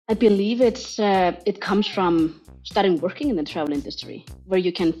I believe it comes from starting working in the travel industry, where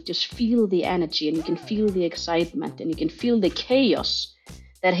you can just feel the energy and you can feel the excitement and you can feel the chaos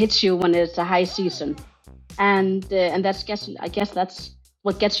that hits you when it's a high season, and I guess that's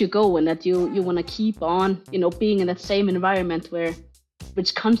what gets you going. That you want to keep on, being in that same environment where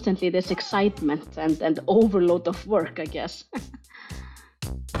it's constantly this excitement and overload of work, I guess.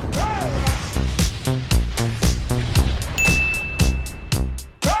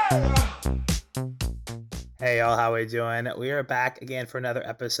 Hey y'all, how we doing? We are back again for another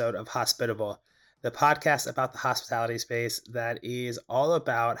episode of Hospitable, the podcast about the hospitality space that is all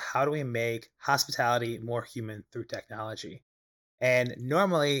about how do we make hospitality more human through technology. And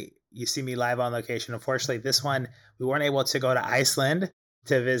normally you see me live on location. Unfortunately, this one we weren't able to go to Iceland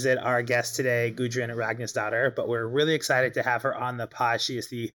to visit our guest today, Gudrun Ragnarsdottir, but we're really excited to have her on the pod. She is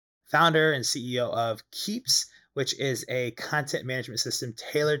the founder and CEO of Keeps, which is a content management system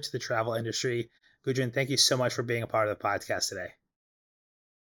tailored to the travel industry. Gudrun, thank you so much for being a part of the podcast today.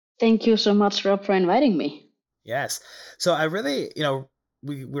 Thank you so much, Rob, for inviting me. Yes. So I really,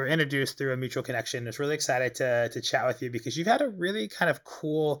 we were introduced through a mutual connection. I was really excited to chat with you because you've had a really kind of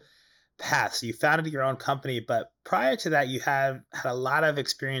cool path. So you founded your own company, but prior to that, you had a lot of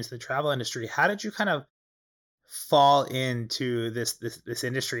experience in the travel industry. How did you kind of fall into this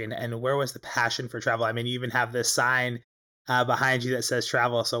industry, and where was the passion for travel? I mean, you even have this sign behind you that says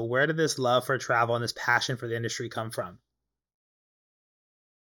travel. So where did this love for travel and this passion for the industry come from?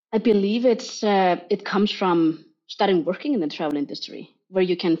 I believe it comes from starting working in the travel industry, where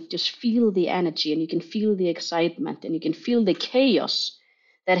you can just feel the energy and you can feel the excitement and you can feel the chaos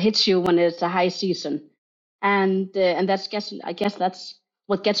that hits you when it's a high season, and I guess that's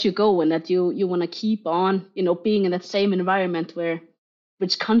what gets you going. That you want to keep on, being in that same environment where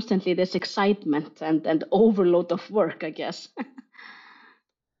it's constantly this excitement and overload of work, I guess.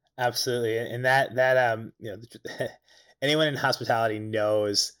 Absolutely. And that anyone in hospitality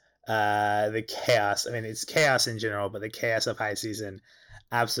knows the chaos. I mean, it's chaos in general, but the chaos of high season.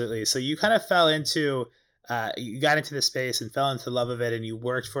 Absolutely. So you kind of you got into the space and fell into the love of it, and you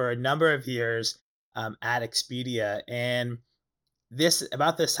worked for a number of years at Expedia. And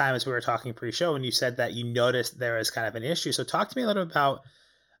about this time, as we were talking pre-show, and you said that you noticed there was kind of an issue. So talk to me a little about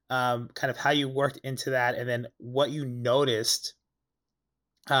kind of how you worked into that, and then what you noticed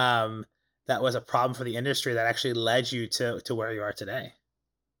that was a problem for the industry that actually led you to where you are today.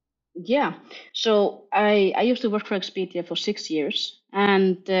 Yeah. So I used to work for Expedia for 6 years,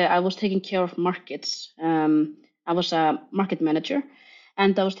 and I was taking care of markets. I was a market manager,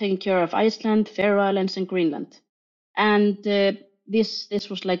 and I was taking care of Iceland, Faroe Islands, and Greenland. And this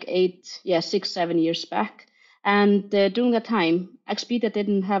was like 6, 7 years back. And during that time, Expedia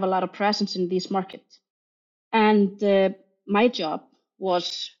didn't have a lot of presence in these markets. And my job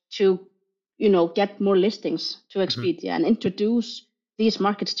was to, get more listings to Expedia and introduce these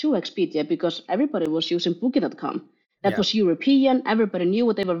markets to Expedia, because everybody was using Booking.com. That was European. Everybody knew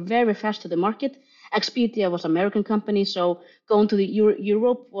it. They were very fast to the market. Expedia was an American company, so going to the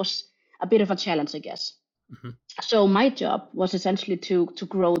Europe was a bit of a challenge, I guess. Mm-hmm. So my job was essentially to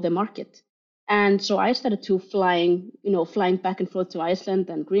grow the market. And so I started to flying back and forth to Iceland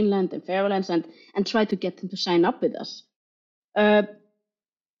and Greenland and Faroe Islands, and try to get them to sign up with us. Uh,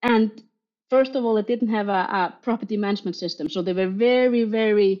 and first of all, it didn't have a property management system, so they were very,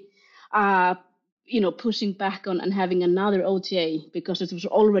 very, uh, pushing back on having another OTA because it was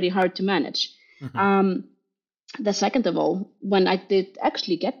already hard to manage. Mm-hmm. The second of all, when I did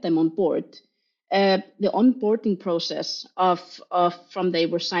actually get them on board, the onboarding process of from they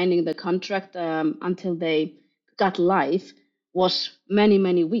were signing the contract until they got live was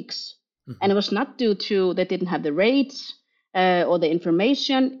many weeks. Mm-hmm. And it was not due to they didn't have the rates or the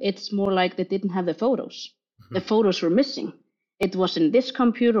information. It's more like they didn't have the photos. Mm-hmm. The photos were missing. It was in this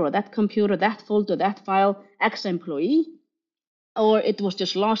computer or that computer, that folder, that file, X employee, or it was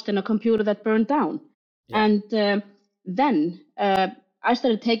just lost in a computer that burned down. Yeah. And then I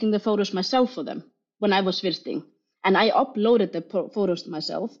started taking the photos myself for them when I was visiting. And I uploaded the photos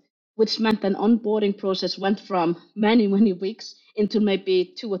myself, which meant an onboarding process went from many weeks into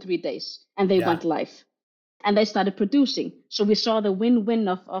maybe 2 or 3 days. And they went live. And they started producing. So we saw the win-win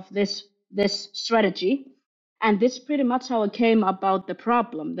of this strategy. And this is pretty much how it came about the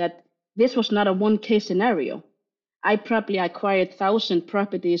problem, that this was not a one-case scenario. I probably acquired 1,000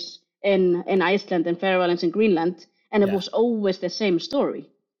 properties in Iceland and Faroe Islands and Greenland, and it was always the same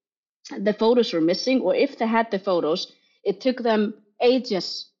story. The photos were missing, or if they had the photos, it took them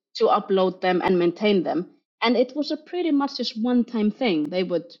ages to upload them and maintain them. And it was a pretty much just one-time thing. They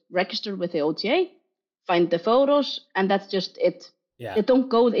would register with the OTA, find the photos, and that's just it. Yeah. They don't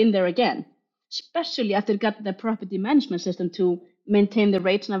go in there again, especially after they got the property management system to maintain the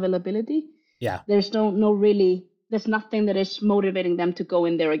rates and availability. Yeah. There's no really, there's nothing that is motivating them to go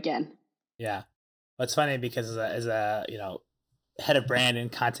in there again. Yeah. Well, it's funny because as a head of brand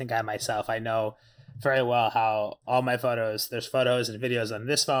and content guy myself, I know very well how all my photos, there's photos and videos on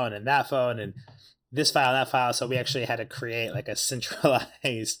this phone and that phone and this file and that file. So we actually had to create like a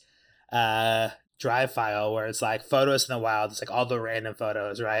centralized uh drive file where it's like photos in the wild, it's like all the random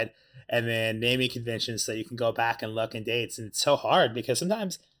photos, right? And then naming conventions so you can go back and look in dates. And it's so hard because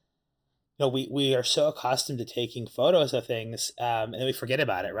sometimes we are so accustomed to taking photos of things, and then we forget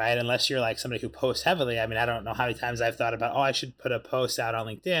about it, right? Unless you're like somebody who posts heavily. I mean, I don't know how many times I've thought about, oh, I should put a post out on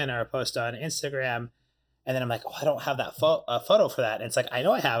LinkedIn or a post on Instagram, and then I'm like, oh, I don't have that photo for that. And it's like I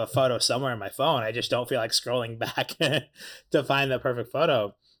know I have a photo somewhere in my phone. I just don't feel like scrolling back to find the perfect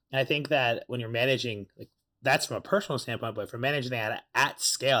photo. And I think that when you're managing, like that's from a personal standpoint, but for managing that at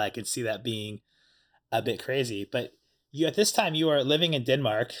scale, I can see that being a bit crazy. But you at this time you were living in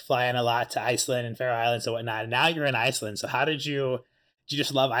Denmark, flying a lot to Iceland and Faroe Islands and whatnot. And now you're in Iceland. So how did you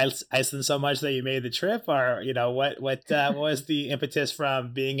just love Iceland so much that you made the trip, or what was the impetus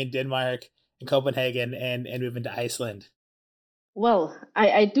from being in Denmark and Copenhagen and moving to Iceland? Well,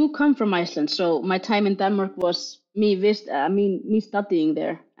 I do come from Iceland, so my time in Denmark was me studying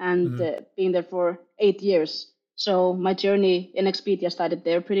there and Hmm. being there for 8 years. So my journey in Expedia started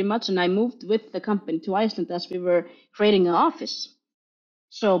there pretty much, and I moved with the company to Iceland as we were creating an office.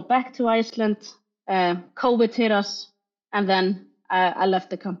 So back to Iceland, COVID hit us, and then I left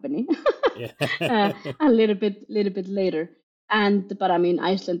the company Yeah. a little bit later. And but I mean,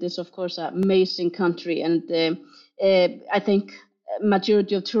 Iceland is of course an amazing country, and I think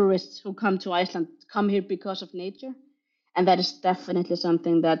majority of tourists who come to Iceland come here because of nature, and that is definitely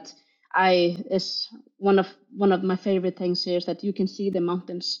something that I is one of my favorite things here is that you can see the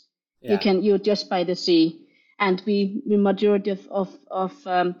mountains. Yeah. You're just by the sea, and we majority of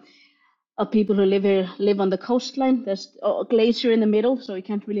people who live here live on the coastline. There's a glacier in the middle, so you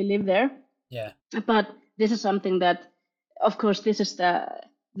can't really live there. Yeah. But this is something that, of course, this is the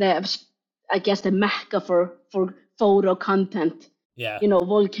I guess the mecca for photo content. Yeah. You know,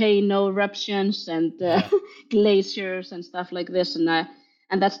 volcano eruptions and Yeah. glaciers and stuff like this,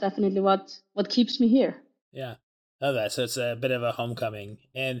 and that's definitely what keeps me here. Yeah. Love that. So it's a bit of a homecoming.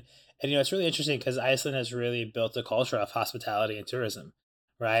 And it's really interesting because Iceland has really built a culture of hospitality and tourism,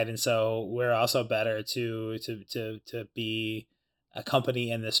 right? And so we're also better to be a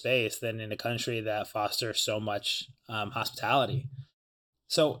company in this space than in a country that fosters so much hospitality.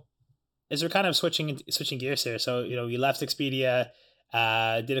 So as we're kind of switching gears here, so you left Expedia,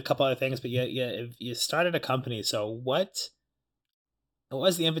 did a couple other things, but you started a company. So what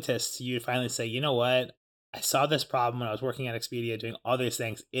was the impetus to you to finally say, you know what? I saw this problem when I was working at Expedia doing all these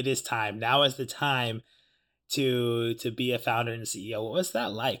things. It is time. Now is the time to be a founder and CEO. What was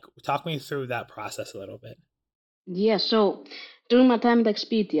that like? Talk me through that process a little bit. Yeah, so during my time at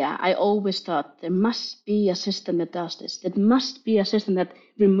Expedia, I always thought there must be a system that does this. There must be a system that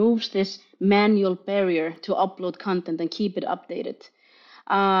removes this manual barrier to upload content and keep it updated.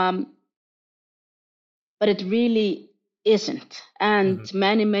 Um, but it really isn't. And Hmm.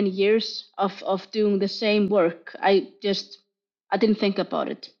 many years of doing the same work, I didn't think about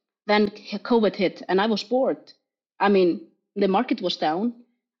it. Then COVID hit, and I was bored. I mean, the market was down.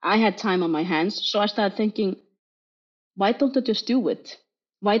 I had time on my hands, so I started thinking, why don't I just do it?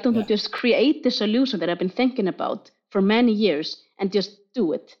 Why don't I Yeah. just create the solution that I've been thinking about for many years and just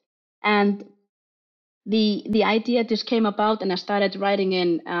do it? And the idea just came about, and I started writing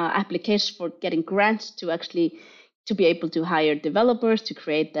in applications for getting grants to actually to be able to hire developers to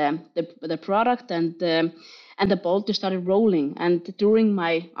create the product, and the ball just started rolling. And during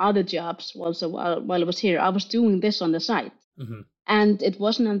my other jobs, also while I was here, I was doing this on the side. Hmm. And it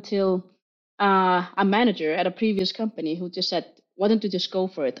wasn't until a manager at a previous company who just said, "Why don't you just go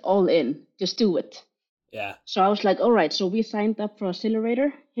for it, all in, just do it?" Yeah. So I was like, "All right." So we signed up for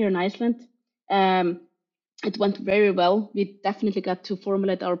Accelerator here in Iceland. Um, it went very well. We definitely got to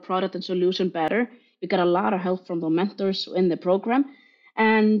formulate our product and solution better. We got a lot of help from the mentors in the program,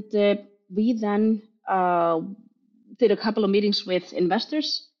 and we then did a couple of meetings with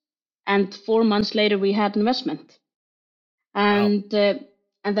investors. And 4 months later, we had investment, Wow. and uh,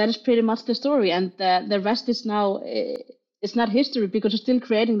 and that is pretty much the story. And the rest is now it's not history because we're still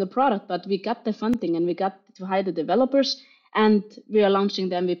creating the product, but we got the funding and we got to hire the developers, and we are launching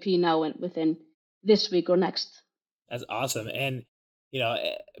the MVP now within this week or next. That's awesome. And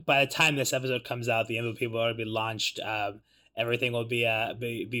by the time this episode comes out, the MVP will already be launched. Everything will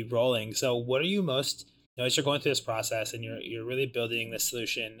be rolling. So, what are you most as you're going through this process and you're really building the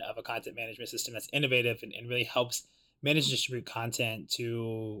solution of a content management system that's innovative and really helps manage and distribute content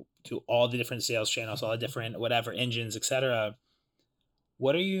to all the different sales channels, all the different whatever engines, etc.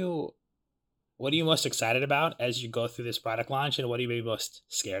 What are you what are you most excited about as you go through this product launch, and what are you maybe most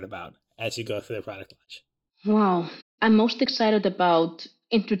scared about as you go through the product launch? Wow. I'm most excited about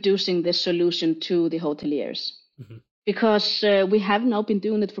introducing this solution to the hoteliers Hmm. because we have now been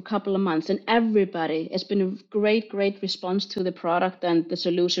doing it for a couple of months, and everybody has been a great response to the product and the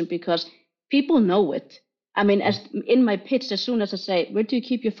solution because people know it. I mean, Hmm. as in my pitch, as soon as I say, "Where do you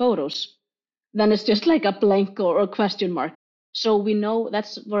keep your photos?" then it's just like a blank or a question mark. So we know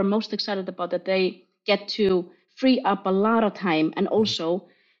that's what we're most excited about, that they get to free up a lot of time and Hmm. also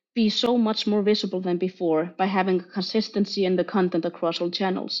be so much more visible than before by having consistency in the content across all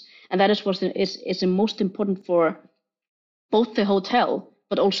channels. And that is what is the most important for both the hotel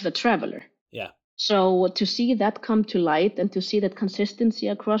but also the traveler. Yeah. So to see that come to light and to see that consistency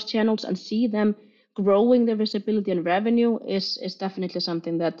across channels and see them growing their visibility and revenue is definitely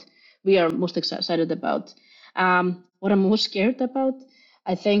something that we are most excited about. What I'm most scared about,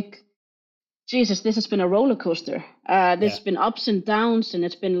 I think, Jesus, this has been a roller coaster. There's Yeah. been ups and downs, and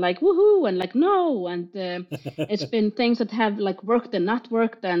it's been like woohoo and like no, and it's been things that have like worked and not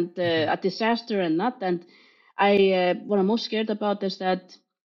worked, and Hmm. a disaster and not. And what I'm most scared about is that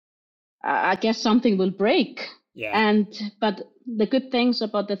I guess something will break. Yeah. And but the good things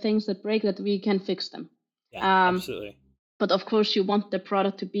about the things that break that we can fix them. Yeah. Um, Absolutely. but of course, you want the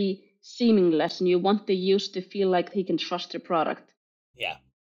product to be seamless, and you want the user to feel like he can trust the product. Yeah.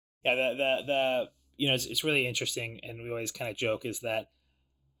 Yeah. The it's really interesting, and we always kind of joke is that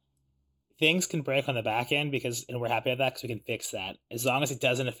things can break on the back end because, and we're happy with that because we can fix that as long as it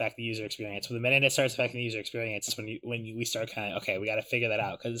doesn't affect the user experience. But the minute it starts affecting the user experience is we start kind of, okay, we got to figure that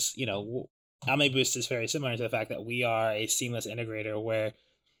out because Alme Boost is very similar to the fact that we are a seamless integrator where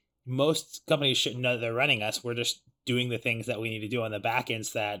most companies shouldn't know that they're running us. We're just doing the things that we need to do on the back end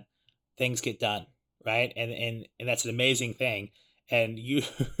so that things get done, right? And that's an amazing thing. And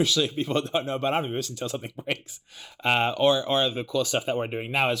usually people don't know about Omnibus until something breaks, or the cool stuff that we're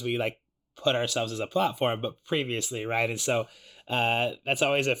doing now as we like put ourselves as a platform, but previously, right? And so that's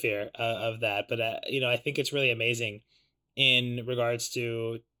always a fear of that. But I think it's really amazing in regards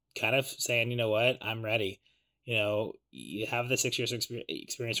to kind of saying, you know what, I'm ready. You have the 6 years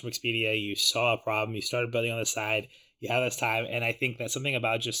experience from Expedia. You saw a problem. You started building on the side. You have this time, and I think that's something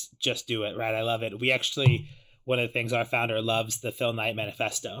about just do it, right? I love it. We actually, one of the things our founder loves, the Phil Knight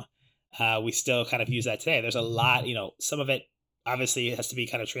Manifesto. We still kind of use that today. There's a lot, some of it obviously has to be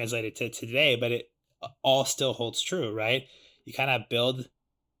kind of translated to today, but it all still holds true, right? You kind of build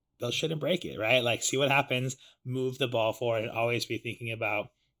shit and break it, right? Like see what happens, move the ball forward, and always be thinking about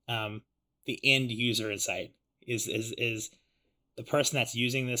um, the end user insight. Is the person that's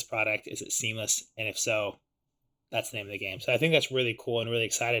using this product, is it seamless? And if so, that's the name of the game. So I think that's really cool and really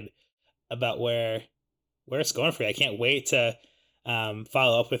excited about where it's going for you. I can't wait to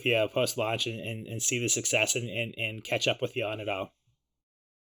follow up with you post launch and see the success and catch up with you on it all.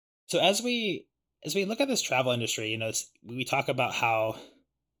 So as we look at this travel industry, we talk about how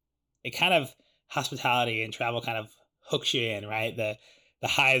it kind of hospitality and travel kind of hooks you in, right? The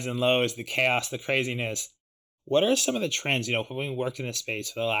highs and lows, the chaos, the craziness. What are some of the trends, having worked in this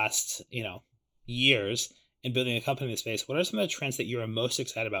space for the last, years and building a company in this space, what are some of the trends that you're most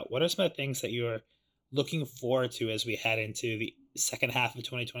excited about? What are some of the things that you're looking forward to as we head into the second half of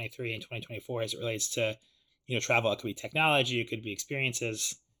 2023 and 2024 as it relates to, travel? It could be technology, it could be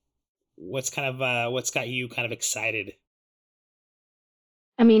experiences. What's got you kind of excited?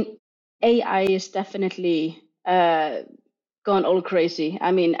 I mean, AI is definitely gone all crazy.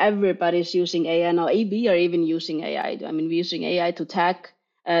 I mean, everybody's using AI now. We are even using AI. I mean, we're using AI to tag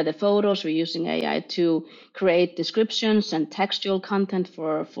the photos. We're using AI to create descriptions and textual content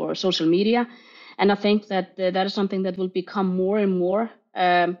for social media. And I think that that is something that will become more and more,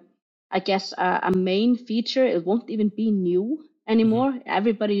 I guess, a main feature. It won't even be new Hmm. anymore.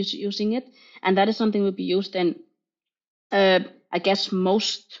 Everybody is using it. And that is something will be used in I guess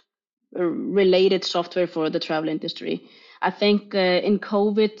most related software for the travel industry. I think in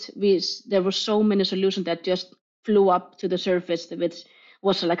COVID, there were so many solutions that just flew up to the surface, which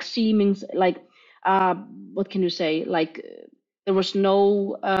was like seeming like uh, what can you say? Like there was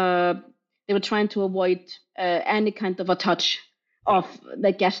no. They were trying to avoid any kind of a touch Yeah. of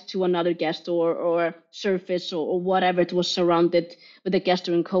the guest to another guest or surface or whatever it was surrounded with the guest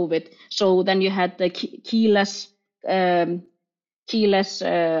during COVID. So then you had the keyless um, keyless,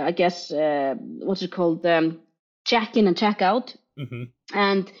 I guess, what's it called, check in and check out. Hmm.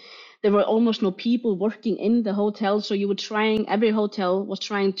 And there were almost no people working in the hotel, so you were trying. Every hotel was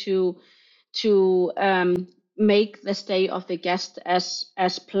trying to make the stay of the guest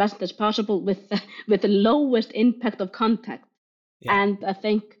as pleasant as possible with with the lowest impact of contact. Yeah. And I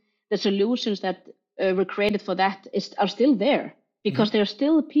think the solutions that were created for that are still there, because Hmm. there are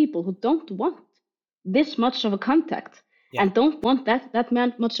still people who don't want this much of a contact Yeah. and don't want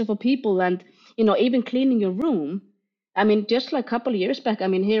much of a people. And even cleaning your room, I mean, just like a couple of years back, I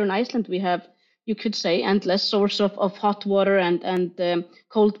mean, here in Iceland we have, you could say, endless source of hot water and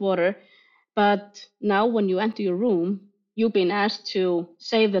cold water. But now when you enter your room, you've been asked to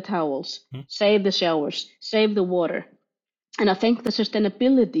save the towels, Hmm. save the showers, save the water. And I think the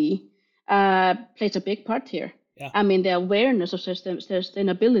sustainability plays a big part here. Yeah. I mean, the awareness of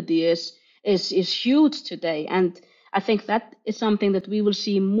sustainability is huge today, and I think that is something that we will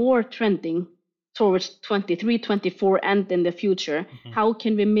see more trending towards 23, 24, and in the future. Hmm. How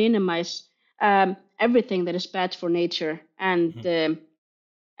can we minimize everything that is bad for nature, Hmm.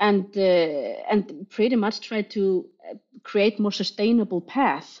 and pretty much try to create more sustainable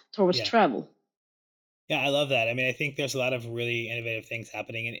path towards Yeah. travel? Yeah, I love that. I mean, I think there's a lot of really innovative things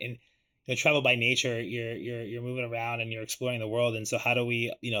happening, and travel by nature. You're moving around and you're exploring the world, and so how do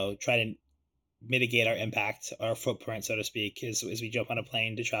we try to mitigate our impact, our footprint, so to speak, as we jump on a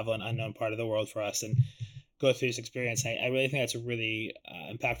plane to travel an unknown part of the world for us and go through this experience. I really think that's a really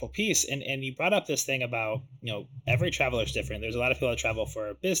impactful piece. And you brought up this thing about every traveler is different. There's a lot of people that travel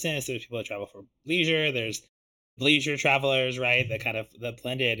for business. There's people that travel for leisure. There's leisure travelers, right? The kind of the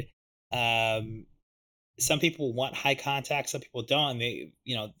blended. Um, some people want high contact, some people don't. And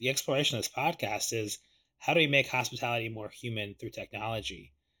the exploration of this podcast is how do we make hospitality more human through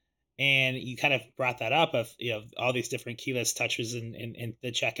technology? And you kind of brought that up of all these different keyless touches and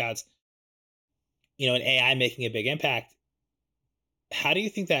the checkouts, and AI making a big impact. How do you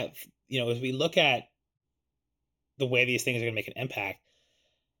think that as we look at the way these things are going to make an impact,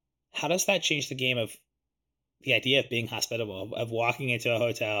 how does that change the game of the idea of being hospitable, of walking into a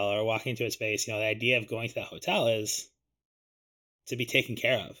hotel or walking into a space? The idea of going to that hotel is to be taken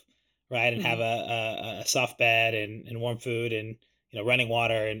care of, right? And have Mhm. a soft bed and warm food and running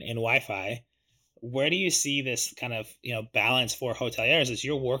water and Wi-Fi. Where do you see this kind of balance for hoteliers as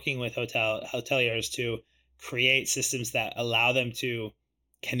you're working with hoteliers to create systems that allow them to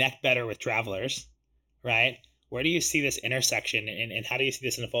connect better with travelers, right? Where do you see this intersection, and how do you see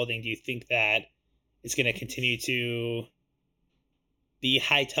this unfolding? Do you think that it's going to continue to be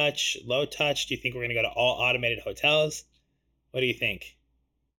high touch, low touch? Do you think we're going to go to all automated hotels? What do you think?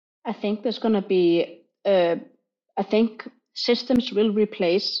 I think there's going to be, I think systems will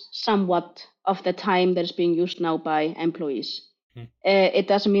replace somewhat of the time that is being used now by employees. Hmm. It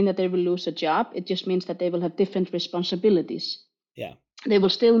doesn't mean that they will lose a job. It just means that they will have different responsibilities. Yeah. They will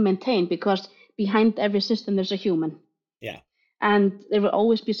still maintain, because behind every system there's a human, Yeah. and there will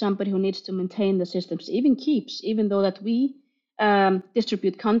always be somebody who needs to maintain the systems, even though that we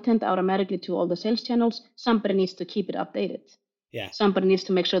distribute content automatically to all the sales channels. Somebody needs to keep it updated. Yeah. Somebody needs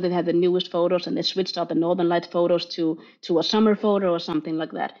to make sure they have the newest photos, and they switched out the northern light photos to a summer photo or something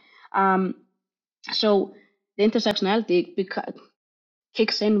like that. Um, so the intersectionality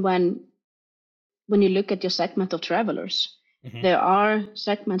kicks in when you look at your segment of travelers. Hmm. There are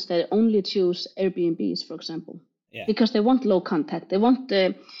segments that only choose Airbnbs, for example, Yeah. because they want low contact, they want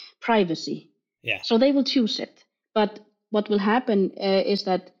the privacy, Yeah. so they will choose it. But what will happen is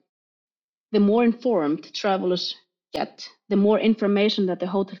that the more informed travelers get, the more information that the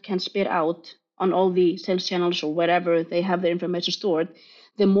hotel can spit out on all the sales channels or wherever they have their information stored,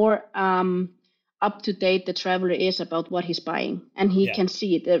 the more up to date the traveler is about what he's buying, and he Yeah. can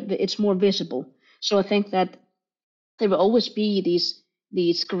see it. It's more visible. So I think that there will always be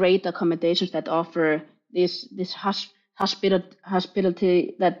these great accommodations that offer this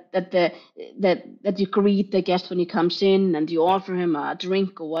hospitality, that you greet the guest when he comes in, and you Yeah. offer him a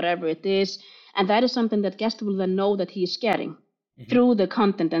drink or whatever it is. And that is something that guest will then know that he is getting Hmm. through the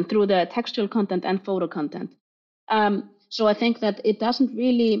content, and through the textual content and photo content. So I think that it doesn't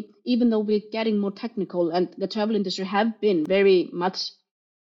really, even though we're getting more technical, and the travel industry have been very much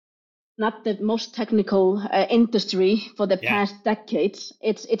not the most technical industry for the Yeah. past decades.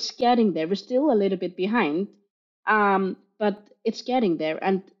 It's getting there. We're still a little bit behind, but it's getting there,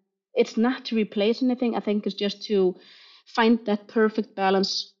 and it's not to replace anything. I think it's just to find that perfect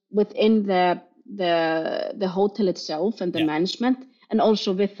balance within the hotel itself and the Yeah. management, and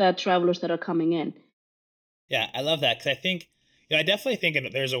also with the travelers that are coming in. Yeah, I love that because I think, I definitely think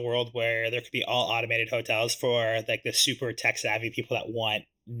that there's a world where there could be all automated hotels for like the super tech savvy people that want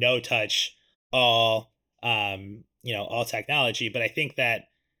no touch, all, all technology. But I think that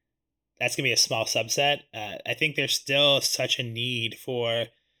that's gonna be a small subset. I think there's still such a need for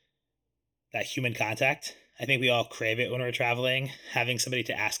that human contact. I think we all crave it when we're traveling, having somebody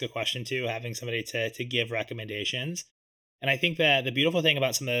to ask a question to, having somebody to give recommendations. And I think that the beautiful thing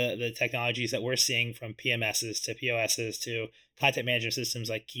about some of the technologies that we're seeing, from PMSs to POSs to content management systems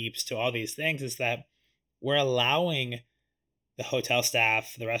like Keeps to all these things, is that we're allowing the hotel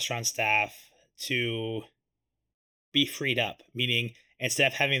staff, the restaurant staff to be freed up, meaning instead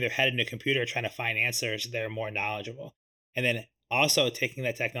of having their head in a computer trying to find answers, they're more knowledgeable. And then also taking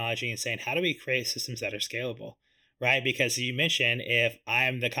that technology and saying, how do we create systems that are scalable? Right? Because you mentioned, if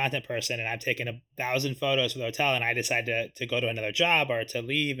I'm the content person and I'm taking 1,000 photos for the hotel and I decide to go to another job or to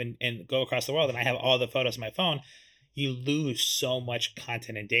leave and go across the world and I have all the photos on my phone, you lose so much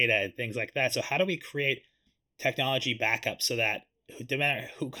content and data and things like that. So how do we create technology backup so that no matter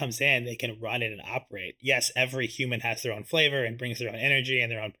who comes in, they can run it and operate? Yes, every human has their own flavor and brings their own energy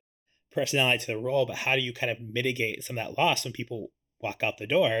and their own personality to the role, but how do you kind of mitigate some of that loss when people walk out the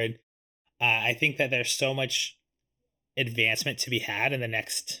door? And I think that there's so much advancement to be had in the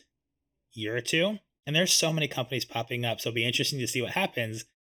next year or two. And there's so many companies popping up. So it'll be interesting to see what happens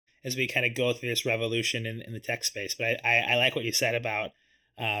as we kind of go through this revolution in the tech space. But I like what you said about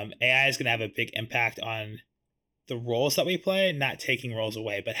AI is going to have a big impact on the roles that we play, not taking roles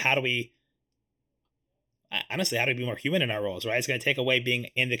away, but how do we, honestly, how do we be more human in our roles, right? It's going to take away being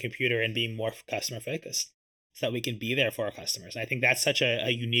in the computer and being more customer focused so that we can be there for our customers. And I think that's such a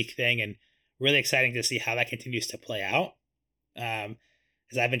unique thing and really exciting to see how that continues to play out.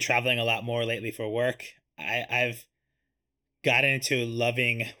 As I've been traveling a lot more lately for work, I've gotten into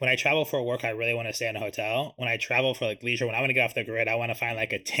loving, when I travel for work, I really want to stay in a hotel. When I travel for like leisure, when I want to get off the grid, I want to find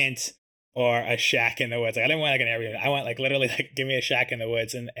like a tent or a shack in the woods. Like, I don't want like an Airbnb. I want like literally like give me a shack in the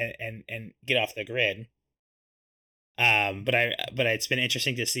woods and get off the grid. But it's been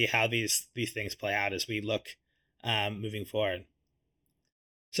interesting to see how these things play out as we look moving forward.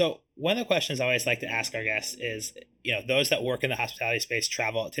 So one of the questions I always like to ask our guests is, those that work in the hospitality space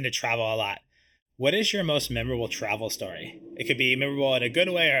tend to travel a lot. What is your most memorable travel story? It could be memorable in a good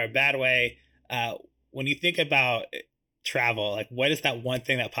way or a bad way. Uh, when you think about travel, like, what is that one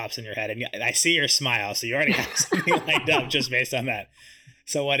thing that pops in your head? And I see your smile, so you already have something lined up just based on that.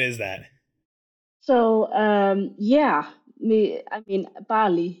 So what is that? So yeah, I mean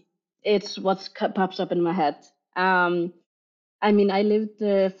Bali. It's what pops up in my head. Um, I mean, I lived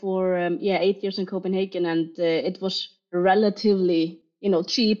for 8 years in Copenhagen, and it was relatively,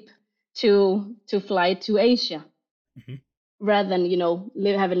 cheap to fly to Asia Hmm. rather than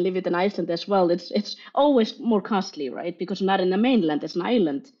having lived in Iceland as well. It's always more costly, right? Because not in the mainland, it's an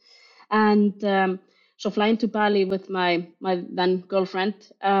island, and so flying to Bali with my then girlfriend,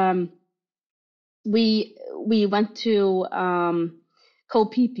 we went to Koh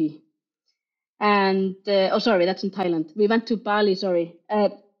Phi Phi, and oh, sorry, that's in Thailand. We went to Bali. Sorry,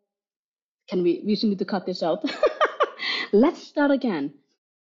 can we should need to cut this out. Let's start again.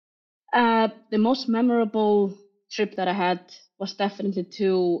 The most memorable trip that I had was definitely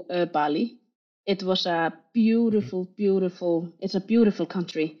to Bali. It was a Hmm. beautiful, beautiful. It's a beautiful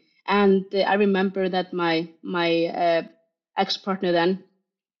country, and I remember that my ex partner then,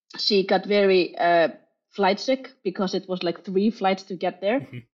 she got very flight sick because it was like 3 flights to get there.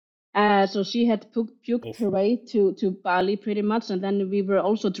 Hmm. So she had puked Oof. her way to Bali pretty much, and then we were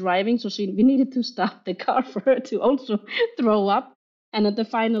also driving, so we needed to stop the car for her to also throw up. And at the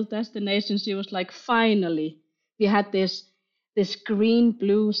final destination, she was like, "Finally, we had this green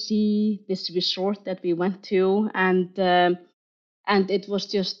blue sea, this resort that we went to, and it was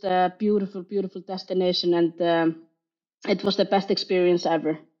just a beautiful, beautiful destination, and it was the best experience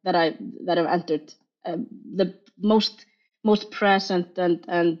ever that I've entered. The most present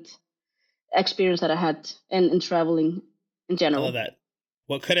and experience that I had in traveling in I love general. that.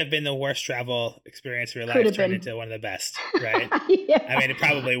 What could have been the worst travel experience of your Could life have turned been. into one of the best, right? I Yeah. mean, it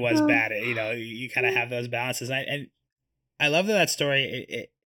probably was bad. You kind of have those balances, and I love that story.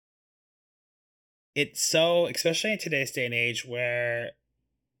 It's so, especially in today's day and age where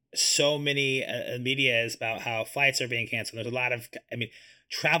so many media is about how flights are being canceled. There's a lot of, I mean,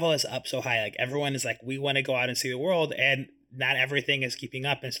 travel is up so high. Like, everyone is like, we want to go out and see the world, and not everything is keeping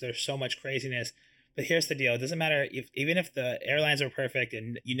up. And so there's so much craziness. But here's the deal: it doesn't matter if, even if the airlines are perfect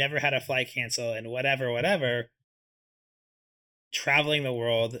and you never had a flight cancel and whatever. Traveling the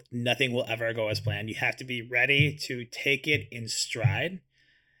world, nothing will ever go as planned. You have to be ready to take it in stride,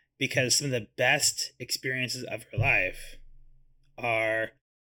 because some of the best experiences of your life are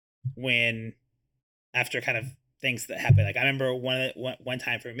when, after kind of things that happen. Like, I remember one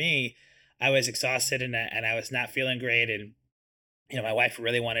time for me, I was exhausted and I was not feeling great, and My wife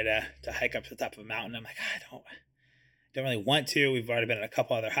really wanted to hike up to the top of a mountain. I'm like, I don't really want to. We've already been on a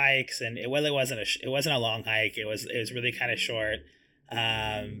couple other hikes, and it really wasn't it wasn't a long hike. It was really kind of short.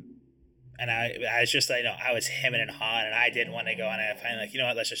 Um, and I was just like, I was hemming and hawing, and I didn't want to go. And I finally like,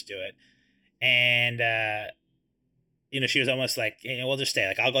 what, let's just do it. And she was almost like, we'll just stay.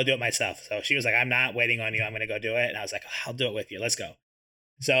 Like, I'll go do it myself. So she was like, I'm not waiting on you. I'm going to go do it. And I was like, I'll do it with you. Let's go.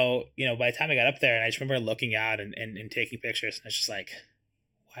 So, by the time I got up there, and I just remember looking out and taking pictures, and it's just like,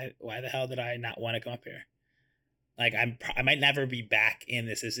 why the hell did I not want to come up here? Like, I might never be back in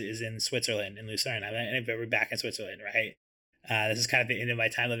this. This is in Switzerland, in Lucerne. I might never be back in Switzerland, right? This is kind of the end of my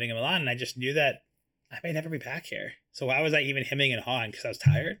time living in Milan, and I just knew that I may never be back here. So why was I even hemming and hawing? Because I was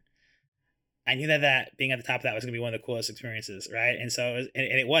tired. I knew that being at the top of that was going to be one of the coolest experiences, right? And so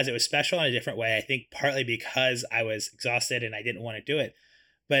it was special in a different way. I think partly because I was exhausted and I didn't want to do it,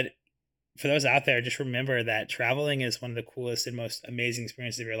 but for those out there, just remember that traveling is one of the coolest and most amazing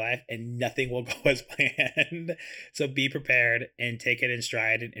experiences of your life, and nothing will go as planned. So be prepared and take it in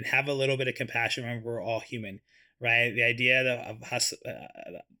stride, and have a little bit of compassion. Remember, we're all human, right? The idea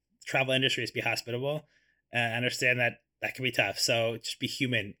travel industry is to be hospitable. Understand that can be tough. So just be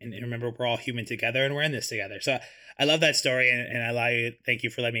human, and remember, we're all human together, and we're in this together. So I love that story, and thank you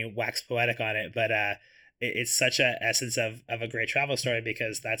for letting me wax poetic on it. But it's such a essence of a great travel story,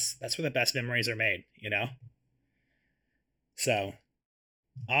 because that's where the best memories are made. So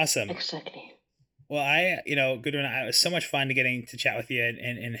awesome. Exactly. Well, Gudrun, it was so much fun getting to chat with you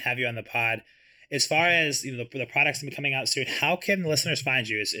and have you on the pod. As far as the products gonna be coming out soon, how can listeners find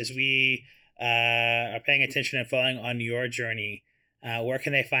you as we are paying attention and following on your journey? Where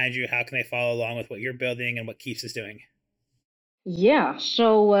can they find you? How can they follow along with what you're building and what Keeps is doing? Yeah,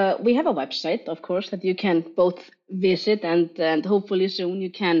 so we have a website, of course, that you can both visit and hopefully soon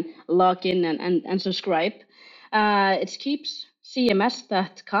you can log in and subscribe. It's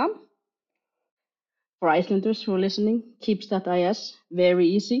keepscms.com for Icelanders who are listening. Keeps.is, very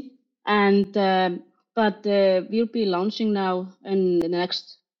easy. And but we'll be launching now in the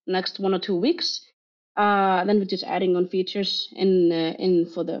next 1 or 2 weeks. Then we're just adding on features in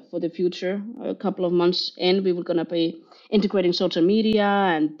for the future. A couple of months in, we were gonna be integrating social media,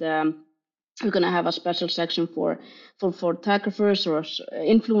 and we're gonna have a special section for photographers or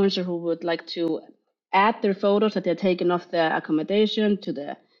influencers who would like to add their photos that they're taking off the accommodation to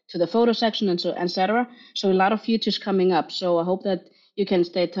the photo section, and so etc. So a lot of features coming up. So I hope that you can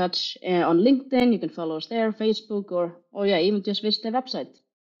stay in touch on LinkedIn. You can follow us there, Facebook, or yeah, even just visit the website.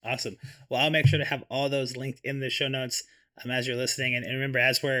 Awesome. Well, I'll make sure to have all those linked in the show notes as you're listening. And remember,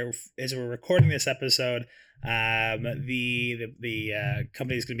 as we're recording this episode, the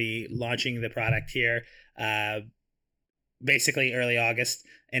company is going to be launching the product here, basically early August,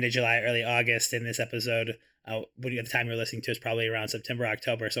 end of July, early August. In this episode, when at the time you're listening to is probably around September,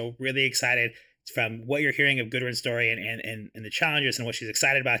 October. So really excited from what you're hearing of Gudrun's story and the challenges and what she's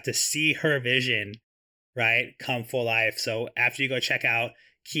excited about to see her vision, right, come full life. So after you go check out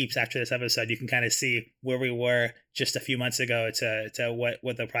Keeps after this episode, you can kind of see where we were just a few months ago to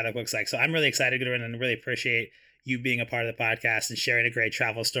what the product looks like. So I'm really excited, Gudrun, and really appreciate you being a part of the podcast and sharing a great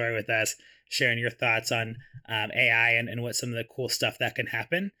travel story with us, sharing your thoughts on AI and what some of the cool stuff that can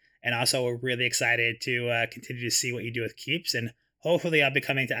happen. And also, we're really excited to continue to see what you do with Keeps, and hopefully I'll be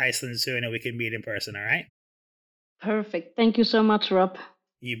coming to Iceland soon and we can meet in person. All right. Perfect. Thank you so much, Rob.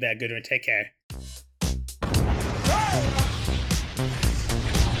 You bet, Gudrun. Take care.